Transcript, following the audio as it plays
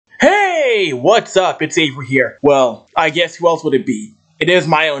Hey, what's up? It's Avery here. Well, I guess who else would it be? It is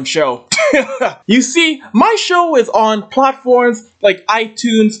my own show. You see, my show is on platforms like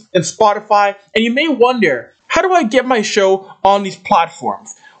iTunes and Spotify, and you may wonder, how do I get my show on these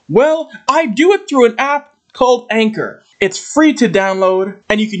platforms? Well, I do it through an app called Anchor. It's free to download,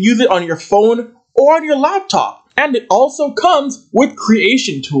 and you can use it on your phone or on your laptop. And it also comes with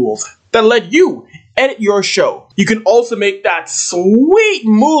creation tools that let you edit your show. You can also make that sweet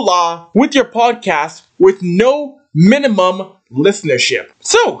moolah with your podcast with no minimum listenership.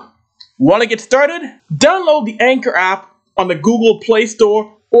 So, want to get started? Download the Anchor app on the Google Play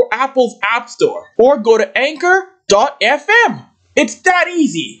Store or Apple's App Store, or go to anchor.fm. It's that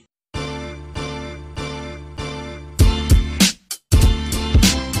easy.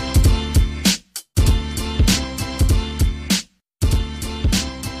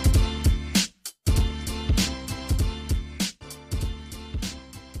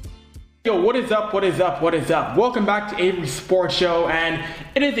 Yo, what is up, what is up, what is up? Welcome back to Avery's Sports Show, and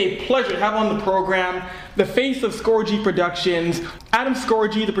it is a pleasure to have on the program the face of Scorgie Productions, Adam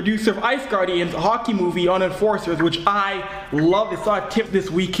Scorgie, the producer of Ice Guardians, a hockey movie on Enforcers, which I love. I saw a tip this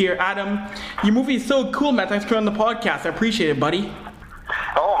week here. Adam, your movie is so cool, man. Thanks for coming on the podcast. I appreciate it, buddy.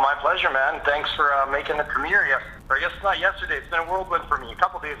 Oh, my pleasure, man. Thanks for making the premiere I guess not yesterday. It's been a whirlwind for me. A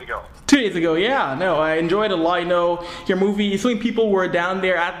couple days ago. 2 days ago, yeah. No, I enjoyed it a lot. You know, your movie, so many people were down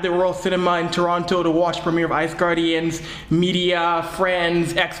there at the Royal Cinema in Toronto to watch the premiere of Ice Guardians, media,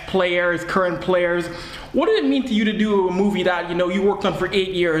 friends, ex-players, current players. What did it mean to you to do a movie that, you know, you worked on for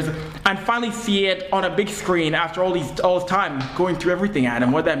 8 years and finally see it on a big screen after all this time going through everything,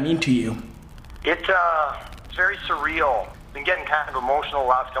 Adam? What did that mean to you? It's very surreal. Been getting kind of emotional the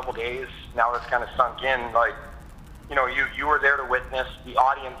last couple days. Now it's kind of sunk in. Like, you know, you were there to witness the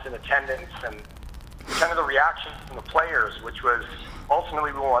audience in attendance and kind of the reaction from the players, which was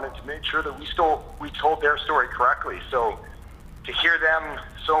ultimately we wanted to make sure that we told their story correctly. So to hear them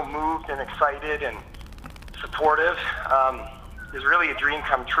so moved and excited and supportive is really a dream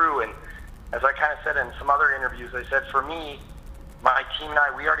come true. And as I kind of said in some other interviews, I said for me, my team and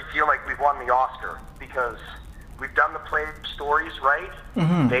I, we already feel like we've won the Oscar because we've done the player stories right.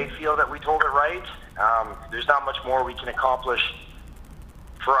 Mm-hmm. They feel that we told it right. There's not much more we can accomplish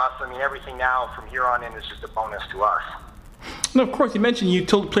for us. I mean, everything now from here on in is just a bonus to us. No, of course, you mentioned you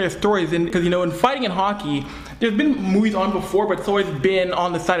told player stories, and because, you know, in fighting and hockey, there's been movies on before, but it's always been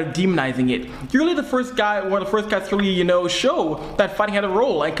on the side of demonizing it. You're really the first guy, one of the first guys to really, you know, show that fighting had a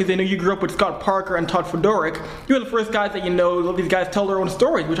role. Like, because I know you grew up with Scott Parker and Todd Fedoruk. You're the first guys that, you know, let these guys tell their own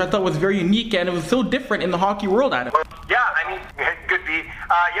stories, which I thought was very unique, and it was so different in the hockey world, Adam. Yeah, I mean, could be.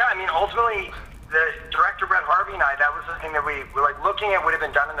 Yeah, I mean, ultimately, the director Brett Harvey and I, that was the thing that we were like looking at what had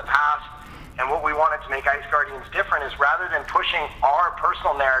been done in the past, and what we wanted to make Ice Guardians different is rather than pushing our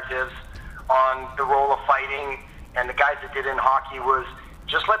personal narratives on the role of fighting and the guys that did in hockey, was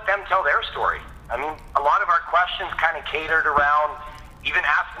just let them tell their story. I mean, a lot of our questions kind of catered around even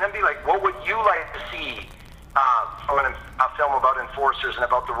asking them, be like, what would you like to see from a film about enforcers and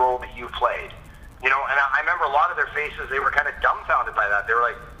about the role that you played? You know, and I remember a lot of their faces, they were kind of dumbfounded by that. They were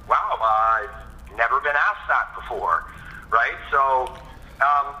like, wow, I've never been asked that before, right? So,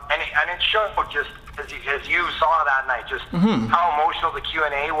 and it showed just, as you saw that night, just how emotional the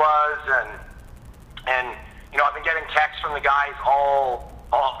Q&A was, and you know, I've been getting texts from the guys all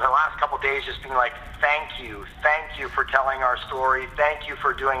the last couple of days just being like, thank you for telling our story, thank you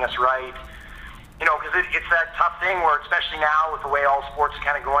for doing us right. You know, because it's that tough thing where, especially now with the way all sports is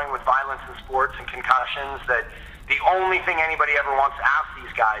kind of going with violence in sports and concussions, that the only thing anybody ever wants to ask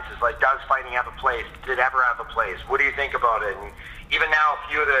these guys is like, does fighting have a place? Did it ever have a place? What do you think about it? And even now, a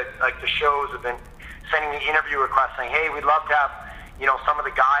few of the shows have been sending me interview requests saying, hey, we'd love to have, you know, some of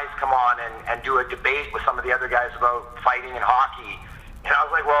the guys come on and do a debate with some of the other guys about fighting and hockey. And I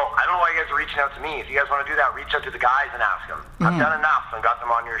was like, well, I don't know why you guys are reaching out to me. If you guys want to do that, reach out to the guys and ask them. I've done enough and got them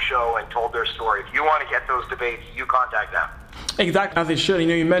on your show and told their story. If you want to get those debates, you contact them. Exactly, as they should. You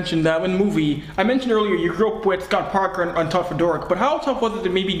know, you mentioned that in the movie. I mentioned earlier you grew up with Scott Parker and Todd Fedoruk, but how tough was it to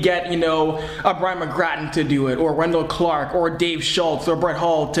maybe get, you know, a Brian McGrattan to do it, or Wendell Clark, or Dave Schultz, or Brett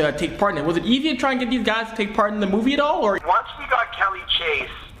Hall to take part in it? Was it easy to try and get these guys to take part in the movie at all? Or once we got Kelly Chase,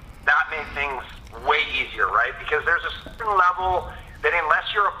 that made things way easier, right? Because there's a certain level that unless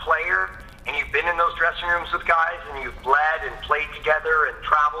you're a player and you've been in those dressing rooms with guys and you've bled and played together and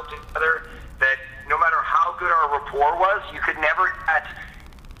traveled together, that no matter how good our rapport was, you could never get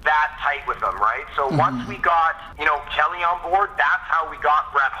that tight with them, right? So once we got, you know, Kelly on board, that's how we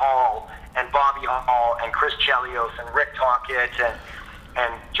got Brett Hall and Bobby Hall and Chris Chelios and Rick Tocchet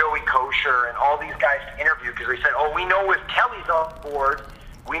and Joey Kosher and all these guys to interview, because we said, oh, we know if Kelly's on board,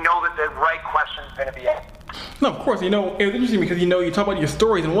 we know that the right question is going to be asked. No, of course, it was interesting because, you talk about your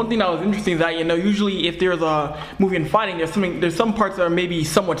stories, and one thing that was interesting is that, usually if there's a movie in fighting, there's some parts that are maybe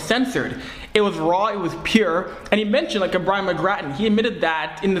somewhat censored. It was raw, it was pure, and he mentioned, like, a Brian McGrattan, he admitted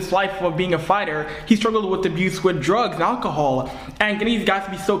that in this life of being a fighter, he struggled with abuse with drugs and alcohol, and getting these guys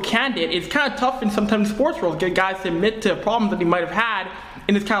to be so candid, it's kind of tough in sometimes sports worlds, get guys to admit to problems that they might have had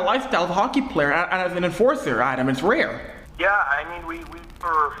in this kind of lifestyle as a hockey player and as an enforcer, Adam. It's rare. Yeah, I mean, we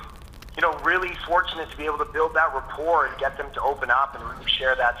were really fortunate to be able to build that rapport and get them to open up and really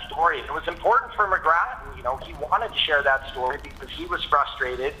share that story. It was important for McGrattan, he wanted to share that story because he was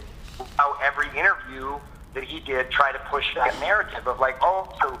frustrated with how every interview that he did try to push that narrative of like,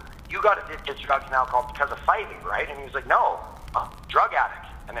 oh, so you got addicted to drugs and alcohol because of fighting, right? And he was like, no, I'm a drug addict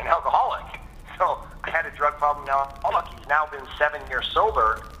and an alcoholic. So I had a drug problem now. He's now been 7 years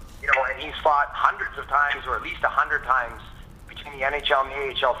sober, and he's fought hundreds of times or at least 100 times between the NHL and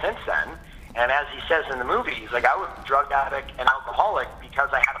the AHL since then. And as he says in the movie, he's like, I was a drug addict and alcoholic because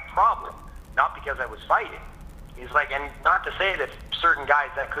I had a problem, not because I was fighting. He's like, and not to say that certain guys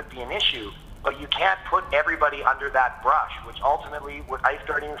that could be an issue, but you can't put everybody under that brush, which ultimately what Ice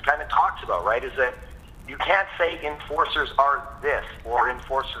Guardians kind of talks about, right, is that you can't say enforcers are this or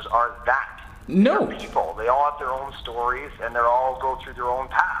enforcers are that. No. They're people. They all have their own stories, and they all go through their own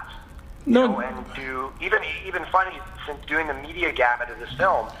paths. No. And even funny, since doing the media gamut of this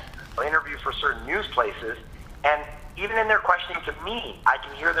film, I'll interview for certain news places, and even in their questioning to me, I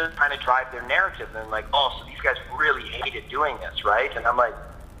can hear them trying to drive their narrative, and like, oh, so these guys really hated doing this, right? And I'm like,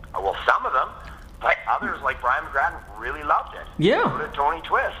 oh, well, some of them, but others, like Brian McGrattan, really loved it. Yeah. So did Tony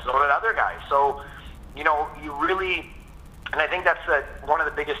Twist, so did other guys. So, you really... And I think that's one of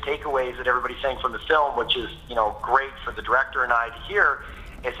the biggest takeaways that everybody's saying from the film, which is, great for the director and I to hear,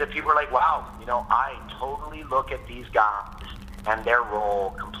 is that people are like, wow, I totally look at these guys and their role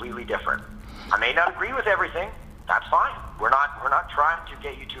completely different. I may not agree with everything. That's fine. We're not trying to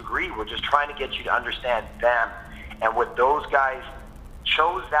get you to agree. We're just trying to get you to understand them. And what those guys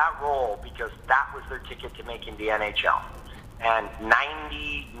chose that role because that was their ticket to making the NHL. And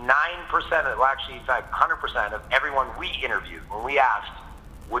 99% of, well, actually, in fact, 100% of everyone we interviewed, when we asked,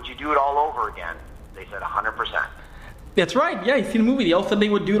 would you do it all over again? They said 100%. That's right, yeah, you see the movie, they all said they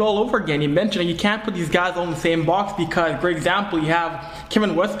would do it all over again. You mentioned you can't put these guys all in the same box because, for example, you have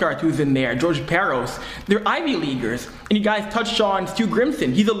Kevin Westgard who's in there, George Peros, they're Ivy Leaguers, and you guys touched on Stu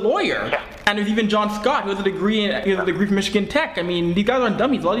Grimson, he's a lawyer, yeah. And there's even John Scott who has a degree from Michigan Tech. I mean, these guys aren't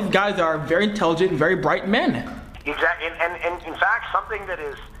dummies, a lot of these guys are very intelligent, very bright men. Exactly, and in fact, something that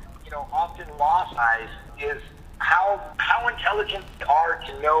is, often lost is how intelligent they are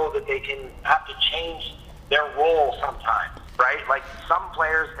to know that they can have to change their role sometimes, right? Like some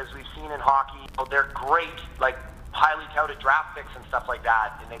players, as we've seen in hockey, they're great, like highly touted draft picks and stuff like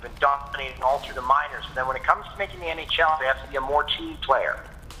that, and they've been dominating all through the minors. But then when it comes to making the NHL, they have to be a more team player.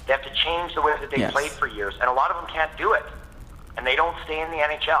 They have to change the way that they played for years, and a lot of them can't do it, and they don't stay in the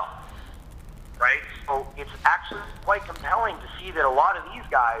NHL. Right? So it's actually quite compelling to see that a lot of these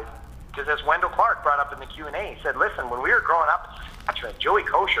guys, because as Wendell Clark brought up in the Q&A, he said, listen, when we were growing up in Saskatchewan, Joey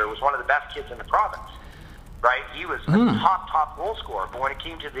Kosher was one of the best kids in the province. Right? He was a top goal scorer. But when it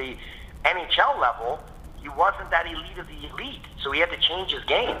came to the NHL level, he wasn't that elite of the elite. So he had to change his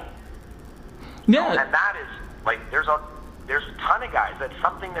game. Yeah. And that is, like, there's a ton of guys. That's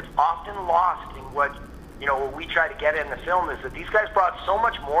something that's often lost in what we try to get in the film is that these guys brought so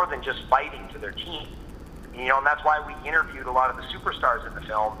much more than just fighting to their team. And that's why we interviewed a lot of the superstars in the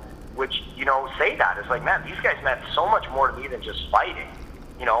film, which, say that. It's like, man, these guys meant so much more to me than just fighting.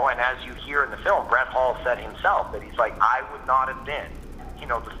 And as you hear in the film, Brett Hall said himself that he's like, I would not have been,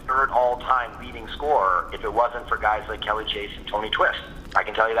 the third all-time leading scorer if it wasn't for guys like Kelly Chase and Tony Twist. I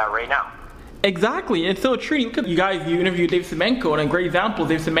can tell you that right now. Exactly, and so true. Look at you guys, you interviewed Dave Semenko, and a great example,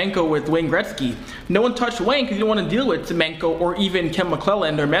 Dave Semenko with Wayne Gretzky. No one touched Wayne because you don't want to deal with Semenko or even Ken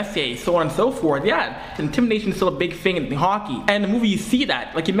McClelland or Messier, so on and so forth. Yeah, intimidation is still a big thing in hockey. And in the movie, you see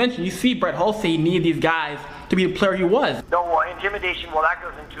that. Like you mentioned, you see Brett Hull say he needed these guys to be the player he was. No, well, intimidation, well, that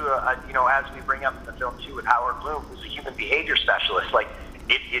goes into, as we bring up in the film, too, with Howard Bloom, who's a human behavior specialist. Like,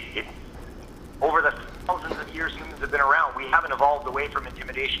 it over the thousands of years humans have been around, we haven't evolved away from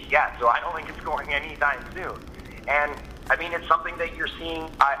intimidation yet, so I don't think it's going anytime soon. And, I mean, it's something that you're seeing.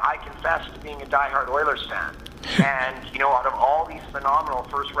 I confess to being a diehard Oilers fan. And, out of all these phenomenal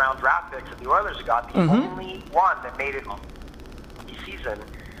first-round draft picks that the Oilers have got, the only one that made it this season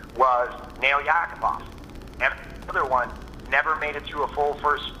was Nail Yakupov. And the other one never made it through a full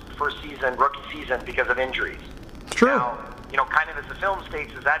first season, rookie season, because of injuries. True. Now, kind of as the film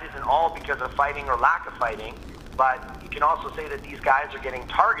states, is that isn't all because of fighting or lack of fighting. but you can also say that these guys are getting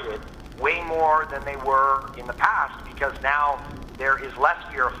targeted way more than they were in the past, because now there is less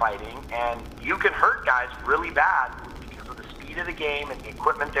fear of fighting, and you can hurt guys really bad because of the speed of the game and the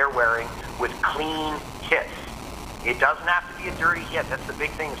equipment they're wearing with clean hits. It doesn't have to be a dirty hit. That's the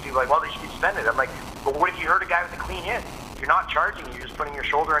big thing, is people are like, well, they should be suspended. I'm like, but what if you hurt a guy with a clean hit? You're not charging, you're just putting your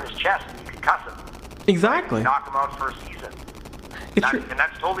shoulder in his chest, and you can cuss him. Exactly. Knock him out for a season. And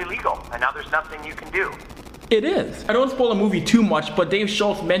that's totally legal, and now there's nothing you can do. It is. I don't spoil the movie too much, but Dave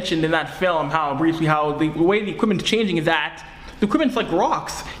Schultz mentioned in that film how the way the equipment is changing is that the equipment's like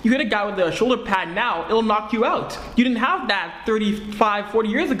rocks. You hit a guy with a shoulder pad now, it'll knock you out. You didn't have that 35, 40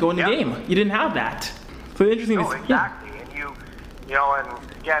 years ago in the game. You didn't have that. So interesting. No, exactly. And you know, and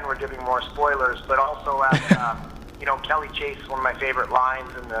again, we're giving more spoilers, but also as you know, Kelly Chase is one of my favorite lines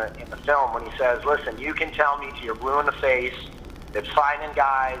in the film when he says, "Listen, you can tell me till you're blue in the face that finding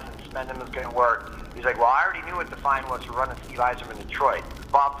guys and spending them is going to work." He's like, well, I already knew what the fine was for running Steve Yzerman in Detroit.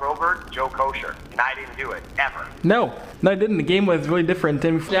 Bob Probert, Joe Kosher. And I didn't do it, ever. No, I didn't. The game was really different.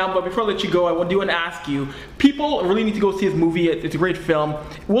 And but before I let you go, I do want to ask you, people really need to go see this movie. It's a great film.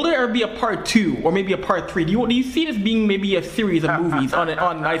 Will there ever be a part 2 or maybe a part 3? Do you see this being maybe a series of movies on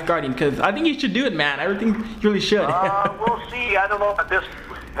Ice Guardian? Because I think you should do it, man. I think you really should. We'll see. I don't know at this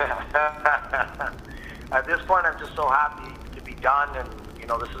at this point, I'm just so happy to be done. And you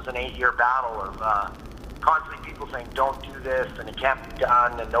know, this is an 8-year battle of constantly people saying, don't do this, and it can't be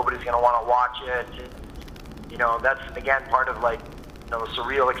done, and nobody's going to want to watch it. You know, that's, again, part of, like, you know, the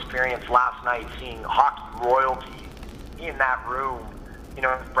surreal experience last night, seeing hockey royalty in that room. You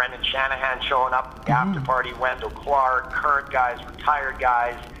know, Brendan Shanahan showing up at the after party, Wendell Clark, current guys, retired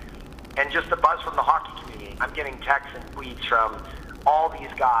guys, and just the buzz from the hockey community. I'm getting texts and tweets from all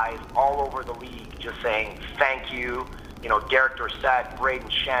these guys all over the league just saying, thank you. You know, Derek Dorsett, Braden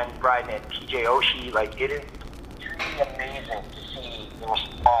Shen, Bryden, and TJ Oshie. Like, it is truly amazing to see the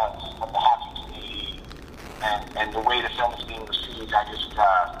response of the hockey community and the way the film is being received. I just,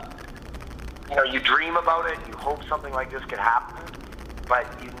 you know, you dream about it, you hope something like this could happen, but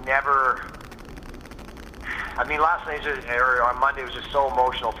you never. I mean, last night, or on Monday, was just so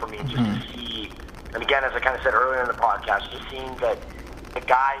emotional for me just to see, and again, as I kind of said earlier in the podcast, just seeing that the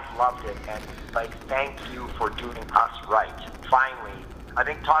guys loved it, and like, thank you for doing us right. Finally, I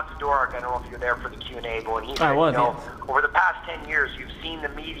think Todd Zadorek, I don't know if you're there for the Q&A, but when he said, you know, over the past 10 years, you've seen the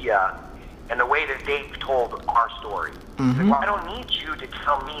media and the way that they've told our story. Like, well, I don't need you to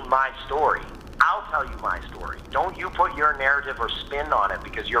tell me my story. I'll tell you my story. Don't you put your narrative or spin on it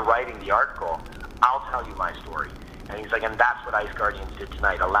because you're writing the article. I'll tell you my story. And he's like, and that's what Ice Guardians did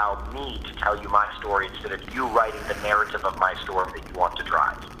tonight. Allowed me to tell you my story instead of you writing the narrative of my story that you want to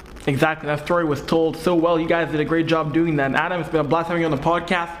drive. Exactly, that story was told so well. You guys did a great job doing that. And Adam, it's been a blast having you on the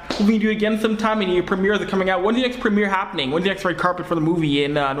podcast. Hoping you do it again sometime, and your premieres are coming out. When's the next premiere happening? When's the next red carpet for the movie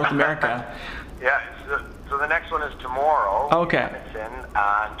in North America? Yeah, so the next one is tomorrow. Okay. In Edmonton.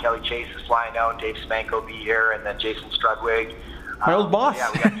 And Kelly Chase is flying out, Dave Spanko will be here, and then Jason Strudwig. My old boss.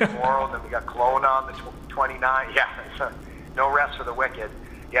 Yeah, we got tomorrow, and then we got Kelowna on the 29th. Yeah, so no rest for the wicked.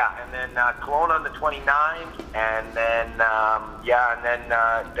 Yeah, and then Kelowna on the 29th, and then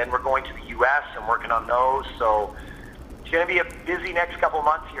then we're going to the U.S. and working on those. So it's going to be a busy next couple of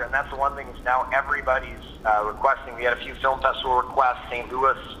months here, and that's the one thing is now everybody's requesting. We had a few film festival requests. St.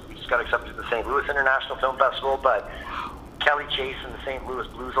 Louis, we just got accepted to the St. Louis International Film Festival, but Kelly Chase and the St. Louis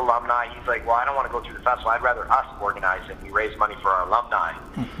Blues alumni, he's like, well, I don't want to go through the festival. I'd rather us organize it. We raise money for our alumni.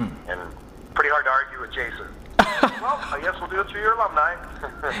 And pretty hard to argue with Jason. Well, I guess we'll do it through your alumni.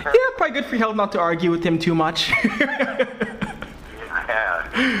 Yeah, quite good for your health not to argue with him too much. Yeah.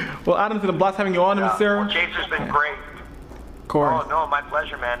 Well, Adam, it's been a blast having you on, sir. Well, Chaser's been great. Of course. Oh, no, my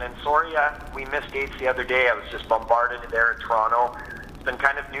pleasure, man. And sorry we missed dates the other day. I was just bombarded there in Toronto. It's been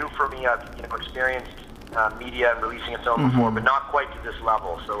kind of new for me. I've experienced media and releasing a film before, but not quite to this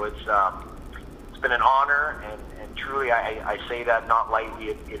level. So it's been an honor, and truly, I say that not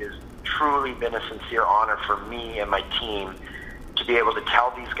lightly. It has truly been a sincere honor for me and my team to be able to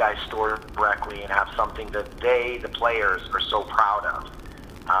tell these guys' stories directly and have something that they, the players, are so proud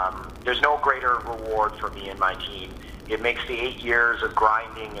of. There's no greater reward for me and my team. It makes the 8 years of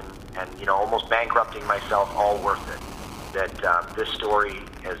grinding and almost bankrupting myself all worth it. That this story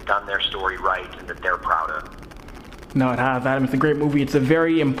has done their story right and that they're proud of. No, it has, Adam. It's a great movie. It's a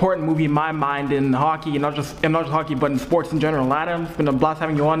very important movie in my mind in hockey, and not just hockey, but in sports in general. Adam, it's been a blast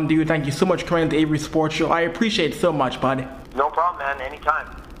having you on, dude. Thank you so much for coming to the Avery Sports Show. I appreciate it so much, bud. No problem, man. Anytime.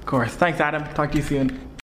 Of course. Thanks, Adam. Talk to you soon.